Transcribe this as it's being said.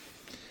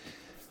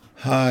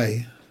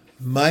Hi,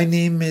 my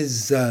name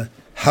is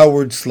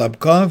Howard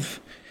Slapkov,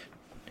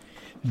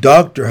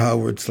 Dr.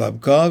 Howard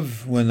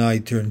Slapkov, when I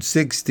turned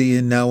 60,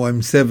 and now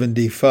I'm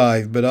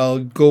 75, but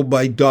I'll go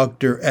by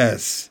Dr.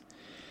 S.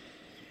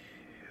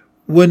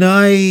 When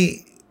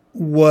I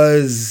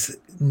was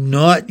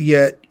not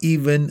yet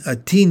even a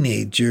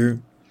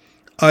teenager,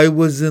 I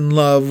was in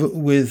love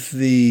with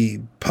the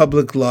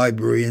public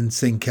library in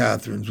St.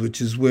 Catharines, which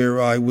is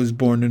where I was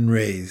born and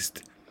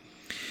raised.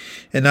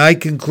 And I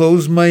can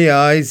close my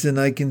eyes and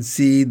I can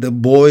see the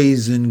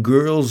boys and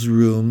girls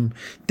room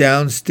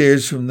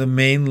downstairs from the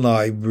main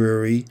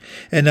library.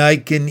 And I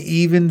can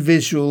even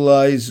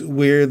visualize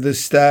where the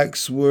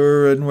stacks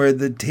were and where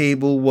the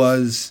table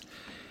was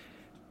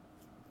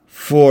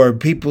for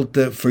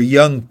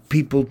young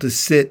people to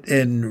sit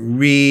and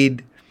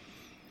read.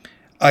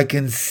 I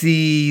can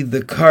see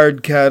the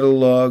card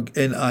catalog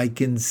and I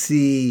can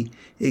see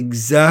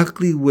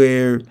exactly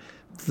where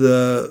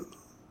the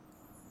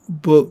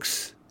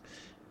books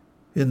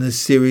in the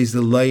series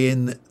The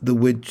Lion, the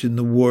Witch, and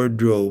the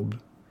Wardrobe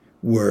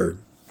were.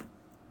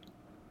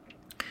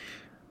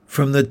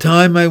 From the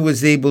time I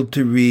was able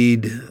to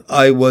read,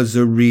 I was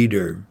a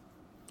reader.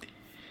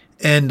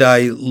 And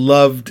I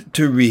loved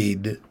to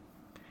read.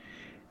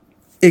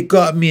 It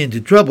got me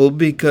into trouble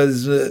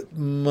because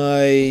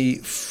my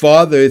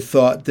father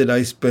thought that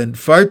I spent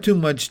far too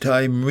much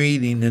time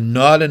reading and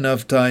not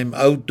enough time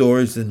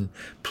outdoors and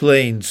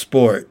playing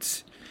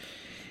sports.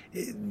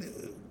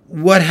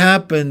 What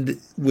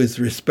happened with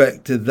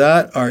respect to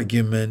that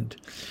argument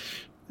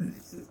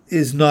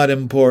is not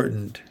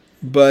important,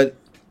 but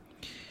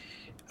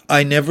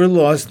I never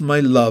lost my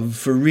love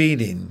for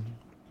reading.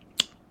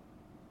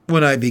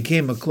 When I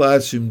became a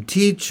classroom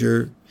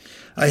teacher,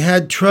 I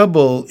had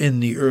trouble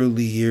in the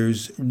early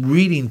years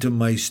reading to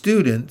my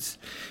students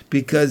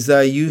because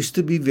I used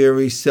to be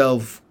very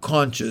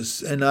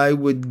self-conscious and I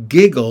would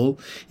giggle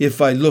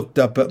if I looked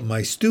up at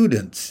my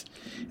students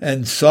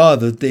and saw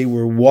that they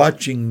were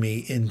watching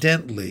me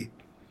intently.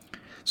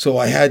 So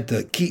I had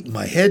to keep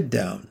my head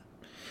down.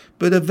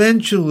 But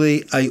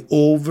eventually I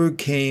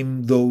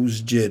overcame those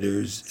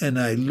jitters and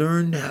I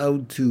learned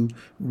how to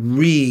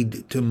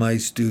read to my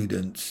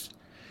students.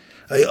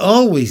 I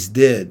always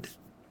did.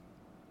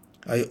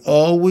 I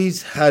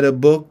always had a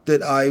book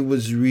that I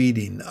was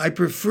reading. I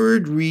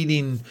preferred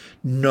reading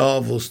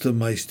novels to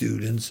my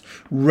students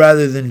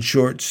rather than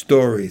short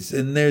stories.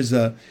 And there's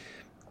a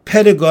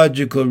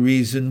pedagogical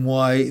reason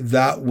why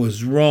that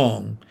was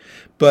wrong,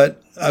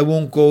 but I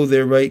won't go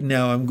there right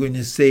now. I'm going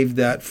to save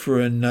that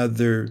for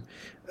another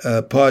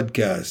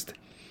podcast.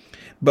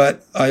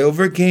 But I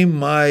overcame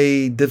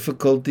my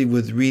difficulty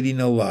with reading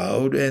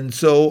aloud, and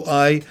so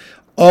I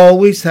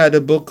always had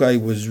a book I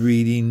was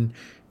reading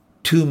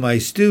to my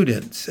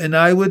students, and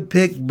I would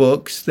pick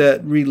books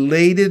that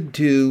related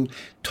to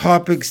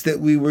topics that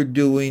we were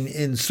doing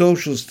in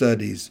social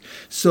studies.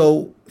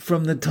 So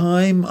from the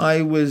time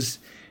I was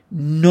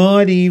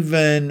not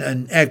even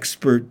an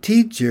expert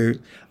teacher,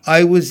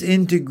 I was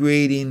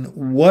integrating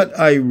what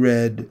I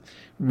read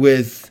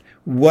with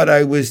what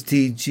I was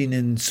teaching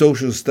in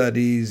social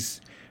studies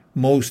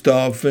most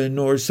often,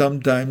 or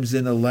sometimes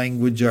in a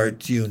language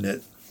arts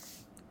unit.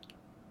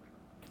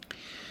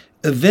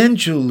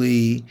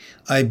 Eventually,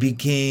 I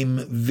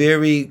became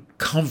very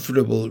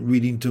comfortable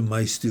reading to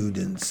my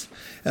students.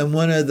 And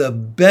one of the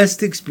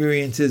best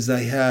experiences I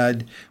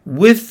had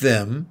with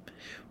them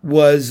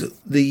was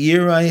the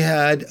year I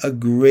had a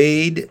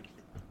grade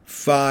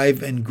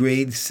 5 and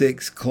grade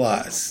 6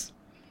 class.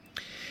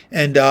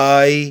 And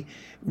I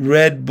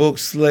read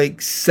books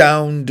like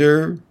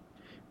Sounder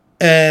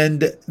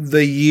and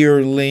The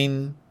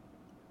Yearling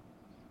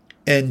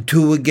and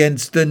Two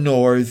Against the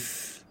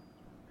North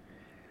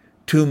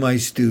to my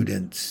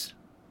students.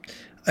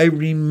 I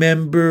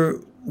remember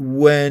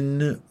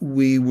when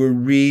we were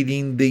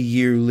reading The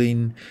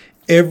Yearling,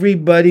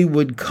 everybody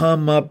would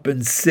come up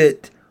and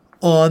sit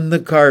on the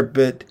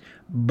carpet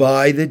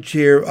by the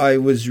chair I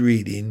was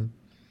reading.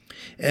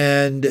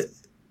 And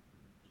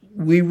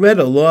we read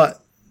a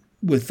lot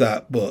with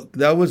that book.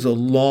 That was a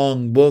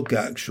long book,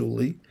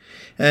 actually.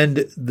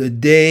 And the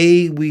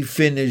day we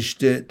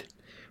finished it,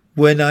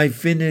 when I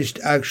finished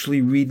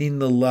actually reading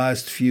the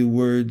last few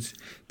words,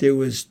 there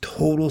was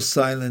total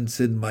silence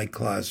in my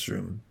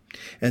classroom.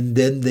 And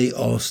then they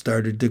all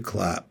started to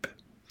clap.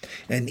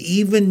 And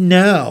even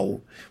now,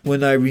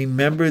 when I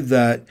remember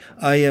that,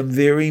 I am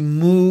very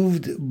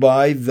moved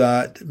by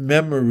that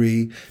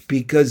memory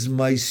because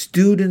my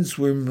students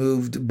were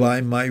moved by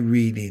my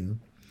reading.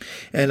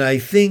 And I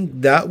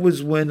think that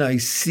was when I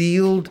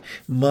sealed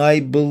my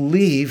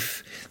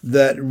belief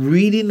that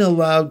reading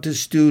aloud to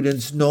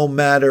students, no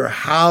matter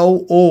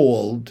how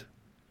old,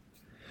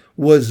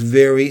 was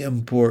very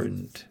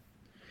important.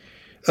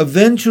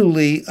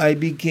 Eventually, I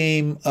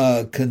became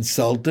a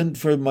consultant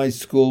for my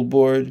school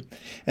board,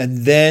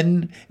 and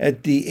then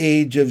at the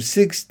age of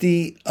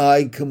 60,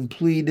 I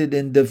completed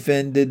and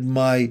defended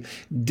my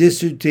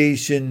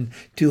dissertation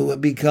to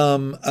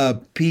become a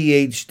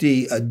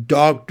PhD, a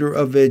doctor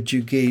of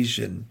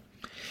education.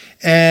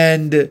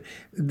 And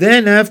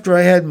Then after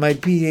I had my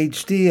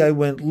PhD, I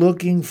went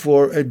looking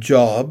for a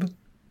job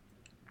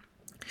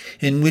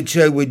in which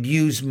I would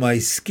use my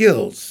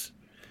skills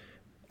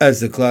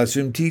as a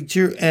classroom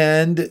teacher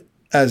and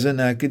as an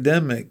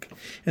academic.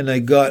 And I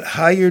got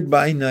hired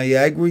by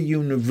Niagara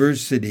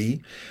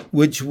University,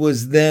 which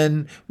was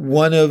then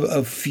one of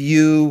a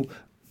few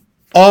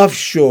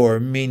offshore,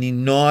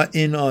 meaning not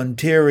in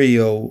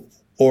Ontario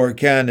or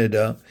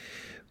Canada,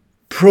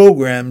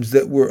 programs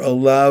that were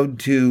allowed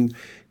to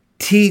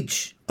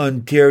teach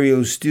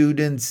Ontario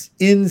students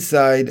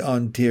inside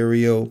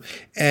Ontario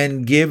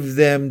and give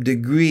them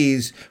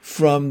degrees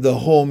from the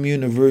home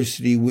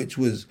university, which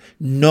was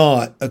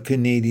not a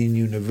Canadian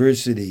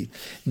university.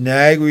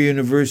 Niagara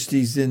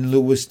University is in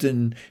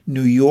Lewiston,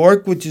 New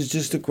York, which is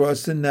just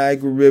across the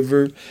Niagara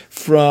River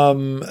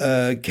from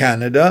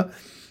Canada,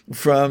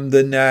 from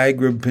the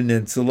Niagara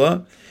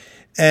Peninsula.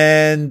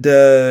 And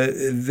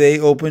they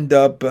opened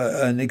up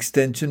an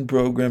extension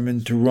program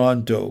in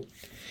Toronto.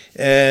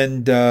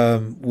 And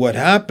what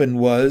happened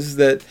was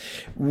that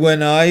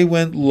when I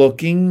went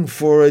looking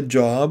for a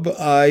job,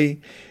 I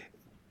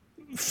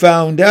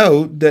found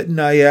out that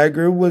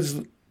Niagara was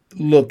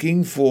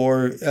looking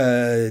for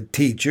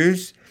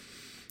teachers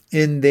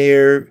in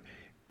their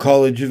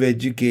College of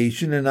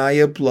Education, and I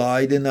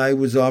applied and I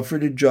was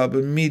offered a job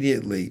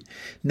immediately.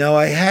 Now,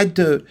 I had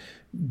to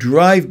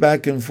drive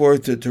back and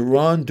forth to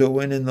Toronto,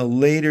 and in the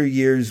later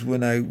years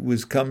when I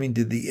was coming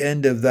to the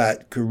end of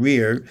that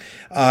career,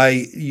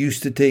 I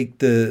used to take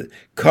the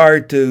car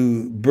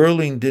to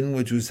Burlington,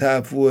 which was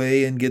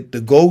halfway, and get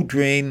the GO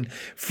train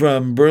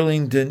from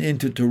Burlington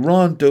into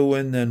Toronto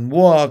and then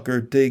walk, or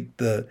take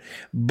the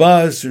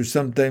bus or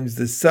sometimes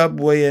the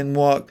subway and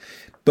walk.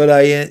 But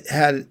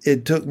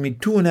it took me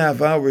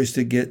 2.5 hours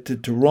to get to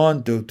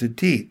Toronto to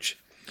teach.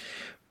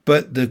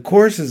 But the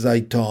courses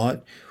I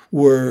taught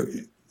were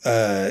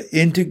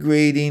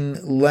integrating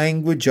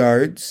language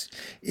arts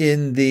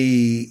in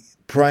the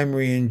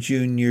primary and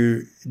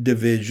junior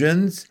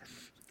divisions,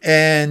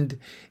 and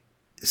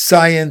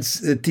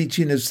science,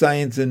 teaching of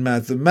science and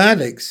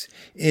mathematics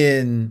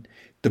in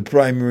the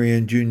primary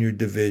and junior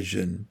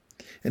division.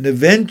 And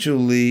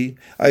eventually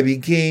I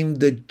became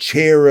the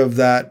chair of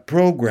that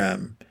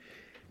program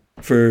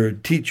for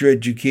teacher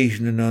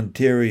education in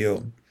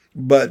Ontario.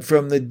 But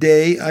from the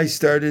day I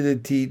started to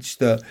teach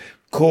the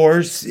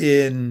course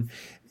in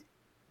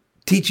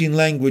teaching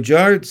language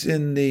arts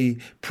in the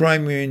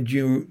primary and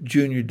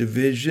junior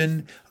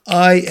division,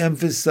 I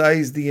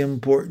emphasized the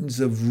importance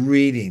of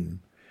reading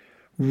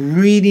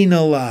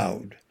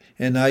aloud.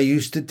 And I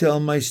used to tell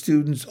my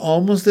students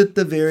almost at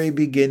the very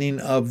beginning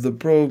of the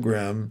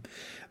program,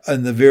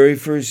 on the very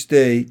first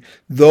day,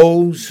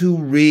 those who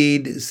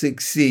read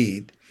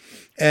succeed.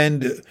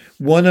 And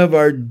one of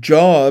our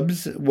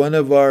jobs, one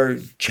of our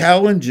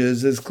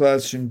challenges as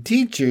classroom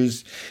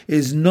teachers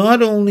is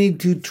not only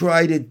to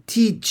try to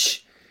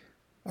teach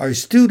our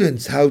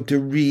students how to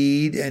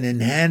read and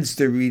enhance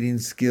their reading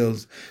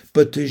skills,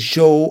 but to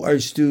show our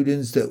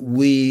students that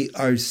we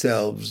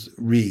ourselves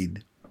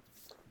read.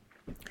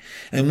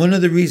 And one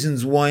of the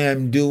reasons why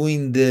I'm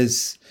doing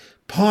this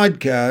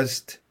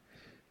podcast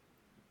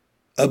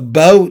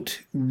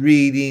about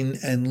reading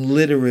and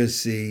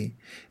literacy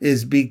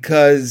is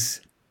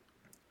because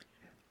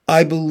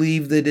I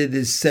believe that it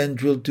is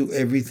central to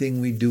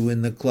everything we do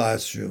in the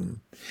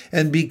classroom,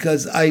 and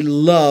because I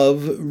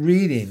love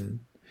reading.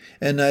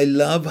 And I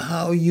love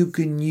how you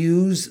can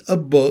use a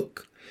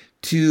book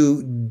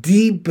to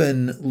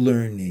deepen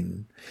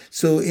learning.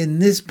 So in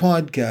this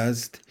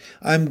podcast,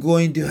 I'm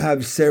going to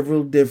have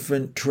several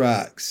different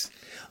tracks.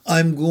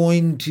 I'm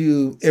going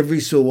to,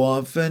 every so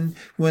often,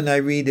 when I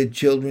read a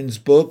children's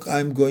book,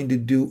 I'm going to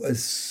do a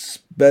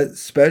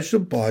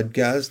special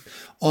podcast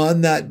on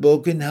that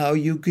book and how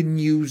you can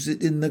use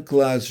it in the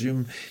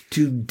classroom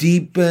to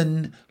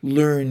deepen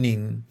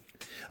learning.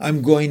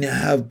 I'm going to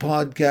have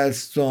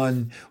podcasts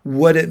on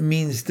what it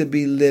means to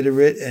be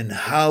literate and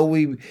how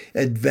we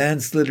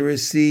advance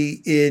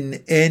literacy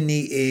in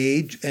any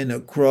age and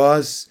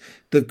across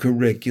the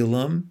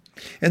curriculum.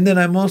 And then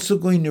I'm also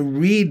going to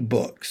read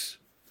books.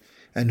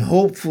 And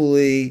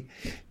hopefully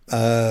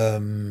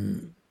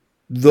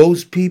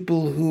those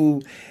people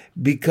who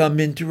become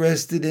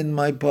interested in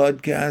my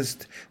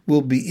podcast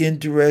will be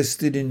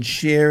interested in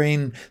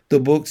sharing the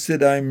books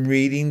that I'm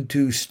reading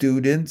to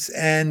students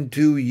and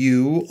to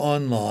you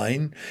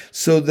online,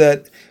 so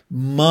that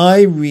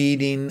my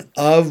reading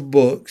of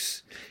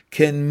books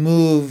can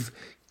move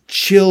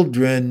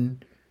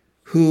children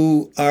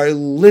who are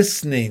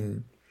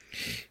listening.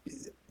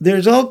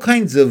 There's all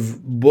kinds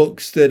of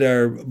books that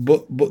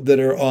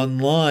are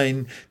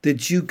online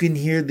that you can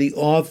hear the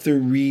author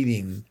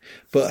reading.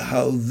 But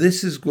how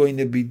this is going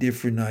to be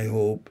different, I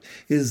hope,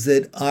 is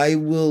that I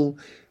will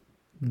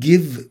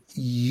give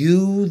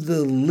you,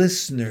 the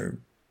listener,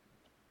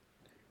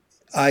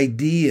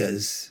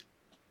 ideas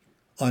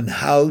on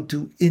how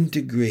to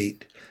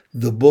integrate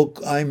the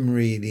book I'm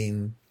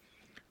reading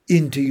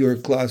into your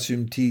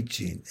classroom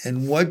teaching,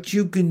 and what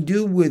you can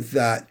do with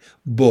that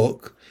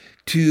book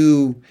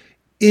to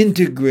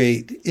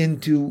integrate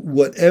into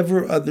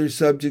whatever other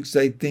subjects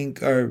I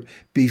think are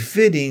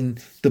befitting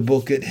the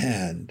book at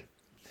hand.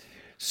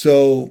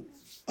 So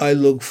I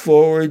look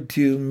forward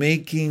to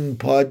making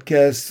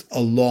podcasts a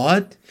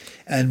lot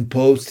and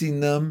posting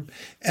them.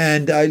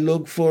 And I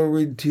look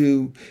forward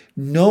to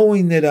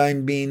knowing that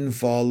I'm being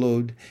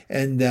followed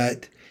and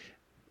that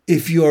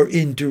if you're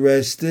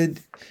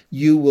interested,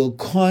 you will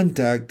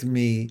contact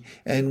me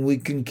and we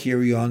can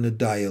carry on a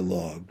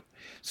dialogue.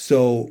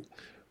 So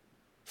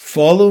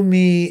follow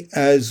me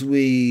as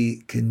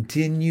we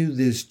continue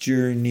this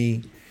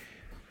journey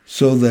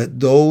so that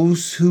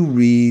those who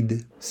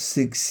read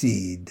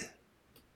succeed.